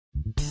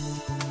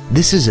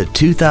This is a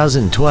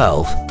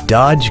 2012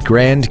 Dodge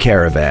Grand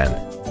Caravan.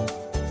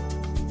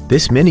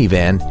 This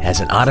minivan has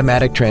an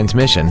automatic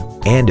transmission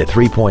and a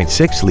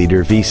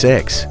 3.6-liter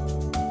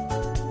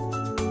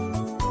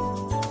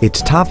V6.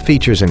 Its top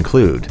features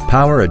include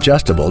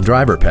power-adjustable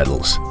driver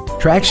pedals,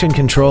 traction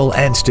control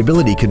and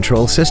stability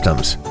control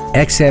systems,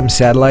 XM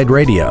satellite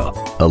radio,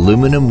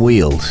 aluminum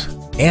wheels,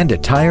 and a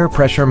tire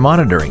pressure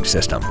monitoring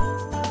system.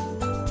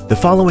 The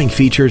following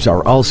features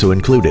are also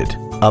included: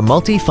 a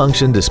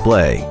multi-function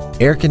display,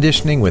 air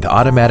conditioning with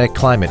automatic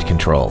climate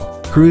control,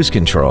 cruise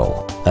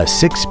control, a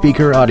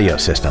 6-speaker audio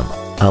system,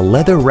 a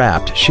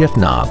leather-wrapped shift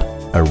knob,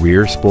 a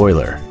rear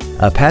spoiler,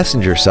 a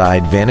passenger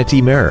side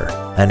vanity mirror,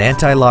 an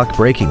anti-lock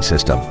braking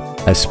system,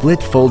 a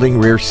split folding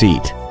rear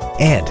seat,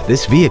 and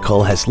this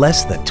vehicle has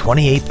less than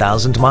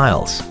 28,000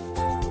 miles.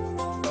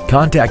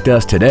 Contact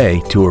us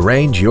today to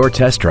arrange your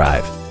test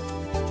drive.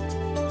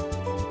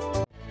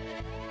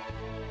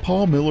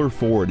 Paul Miller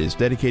Ford is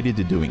dedicated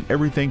to doing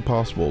everything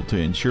possible to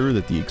ensure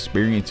that the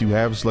experience you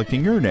have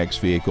selecting your next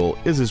vehicle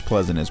is as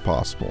pleasant as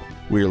possible.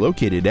 We are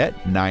located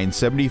at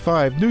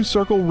 975 New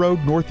Circle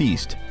Road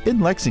Northeast in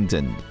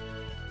Lexington.